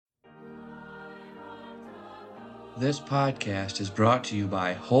This podcast is brought to you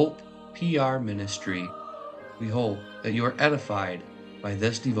by Hope PR Ministry. We hope that you are edified by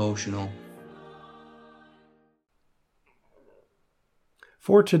this devotional.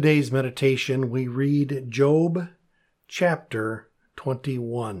 For today's meditation, we read Job chapter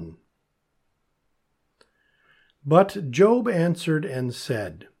 21. But Job answered and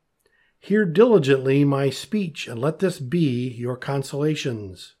said, "Hear diligently my speech, and let this be your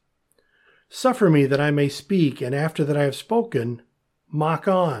consolations. Suffer me that I may speak, and after that I have spoken, mock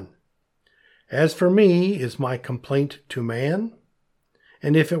on. As for me, is my complaint to man?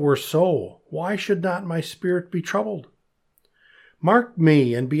 And if it were so, why should not my spirit be troubled? Mark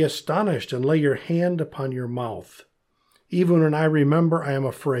me, and be astonished, and lay your hand upon your mouth. Even when I remember, I am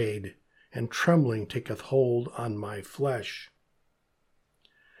afraid, and trembling taketh hold on my flesh.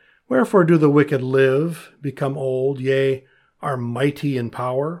 Wherefore do the wicked live, become old, yea, are mighty in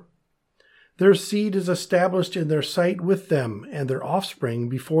power? Their seed is established in their sight with them, and their offspring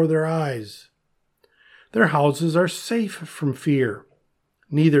before their eyes. Their houses are safe from fear,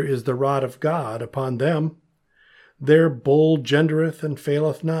 neither is the rod of God upon them. Their bull gendereth and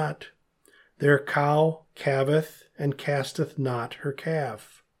faileth not. Their cow calveth and casteth not her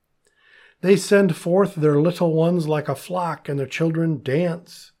calf. They send forth their little ones like a flock, and their children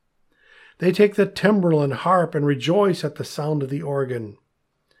dance. They take the timbrel and harp, and rejoice at the sound of the organ.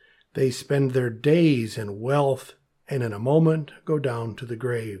 They spend their days in wealth, and in a moment go down to the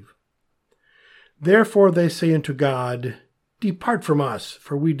grave. Therefore they say unto God, Depart from us,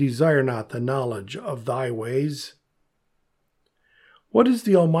 for we desire not the knowledge of thy ways. What is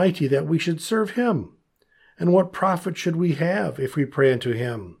the Almighty that we should serve him? And what profit should we have if we pray unto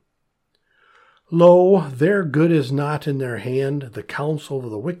him? Lo, their good is not in their hand, the counsel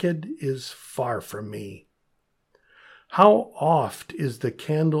of the wicked is far from me. How oft is the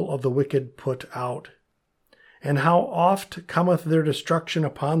candle of the wicked put out, and how oft cometh their destruction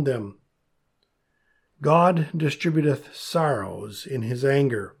upon them? God distributeth sorrows in his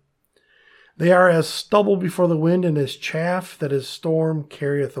anger. They are as stubble before the wind, and as chaff that his storm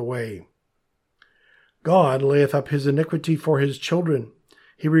carrieth away. God layeth up his iniquity for his children.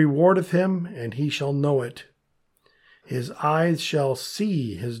 He rewardeth him, and he shall know it. His eyes shall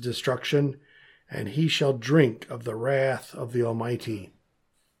see his destruction, and he shall drink of the wrath of the Almighty.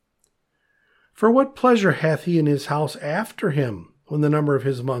 For what pleasure hath he in his house after him, when the number of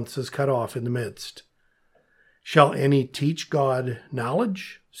his months is cut off in the midst? Shall any teach God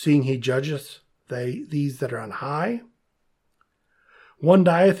knowledge, seeing he judgeth these that are on high? One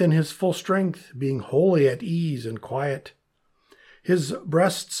dieth in his full strength, being wholly at ease and quiet. His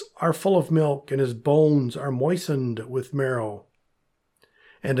breasts are full of milk, and his bones are moistened with marrow.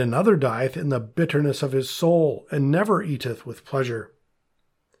 And another dieth in the bitterness of his soul, and never eateth with pleasure.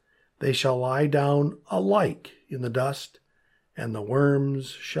 They shall lie down alike in the dust, and the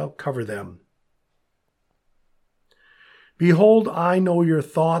worms shall cover them. Behold, I know your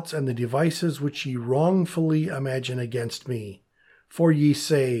thoughts, and the devices which ye wrongfully imagine against me. For ye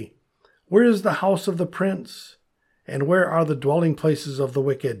say, Where is the house of the prince? And where are the dwelling places of the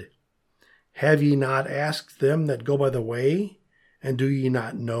wicked? Have ye not asked them that go by the way? And do ye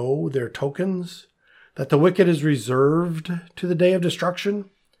not know their tokens? That the wicked is reserved to the day of destruction?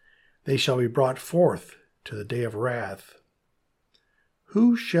 They shall be brought forth to the day of wrath.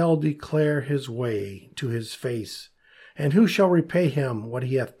 Who shall declare his way to his face? And who shall repay him what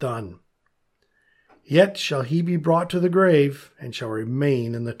he hath done? Yet shall he be brought to the grave, and shall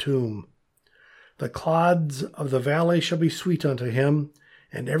remain in the tomb. The clods of the valley shall be sweet unto him,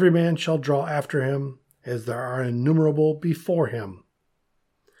 and every man shall draw after him, as there are innumerable before him.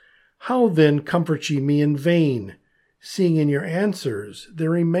 How then comfort ye me in vain, seeing in your answers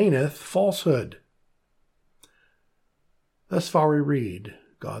there remaineth falsehood? Thus far we read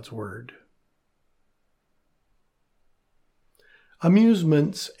God's Word.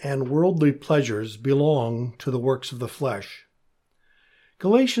 Amusements and worldly pleasures belong to the works of the flesh.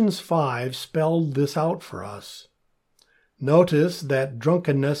 Galatians 5 spelled this out for us. Notice that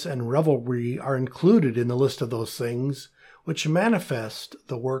drunkenness and revelry are included in the list of those things which manifest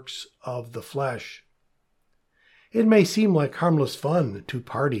the works of the flesh. It may seem like harmless fun to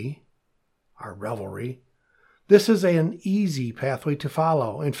party, our revelry. This is an easy pathway to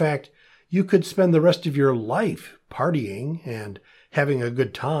follow. In fact, you could spend the rest of your life partying and having a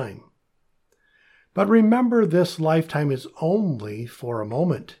good time. But remember, this lifetime is only for a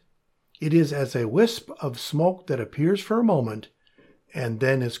moment. It is as a wisp of smoke that appears for a moment and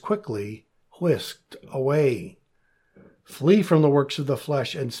then is quickly whisked away. Flee from the works of the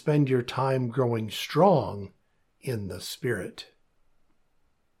flesh and spend your time growing strong in the Spirit.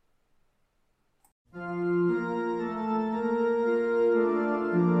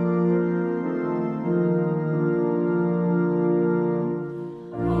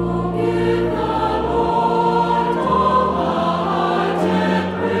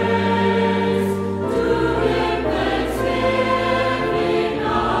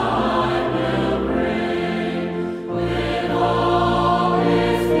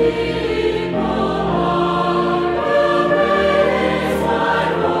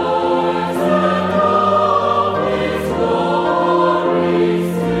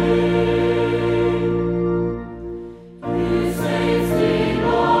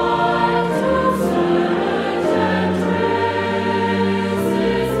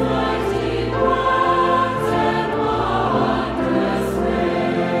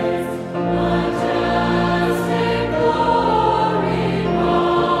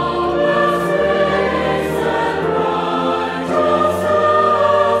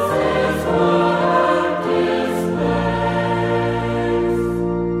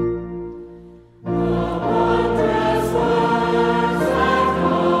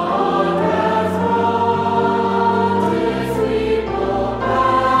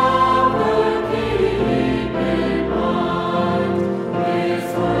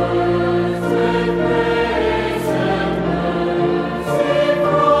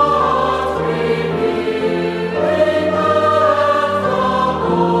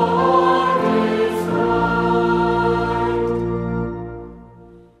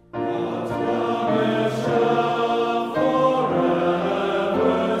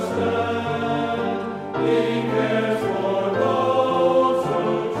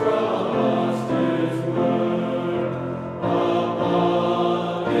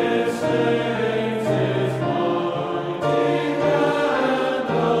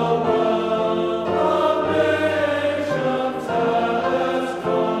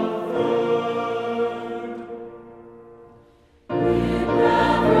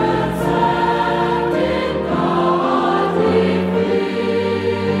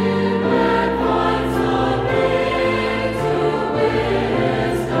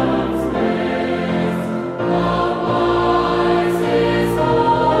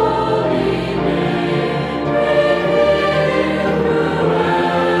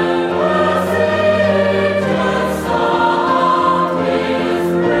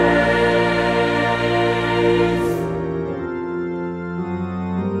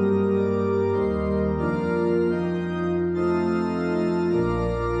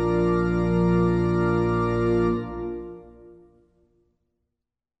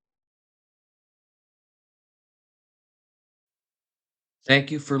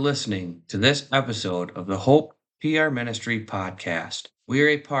 Thank you for listening to this episode of the Hope PR Ministry podcast. We are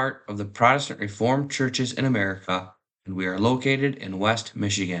a part of the Protestant Reformed Churches in America, and we are located in West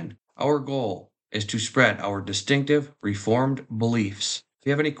Michigan. Our goal is to spread our distinctive Reformed beliefs. If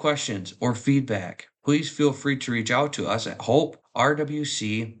you have any questions or feedback, please feel free to reach out to us at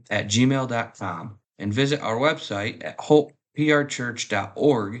hoperwc@gmail.com and visit our website at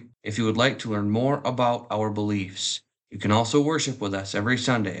hopeprchurch.org if you would like to learn more about our beliefs. You can also worship with us every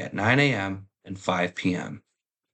Sunday at 9 a.m. and 5 p.m.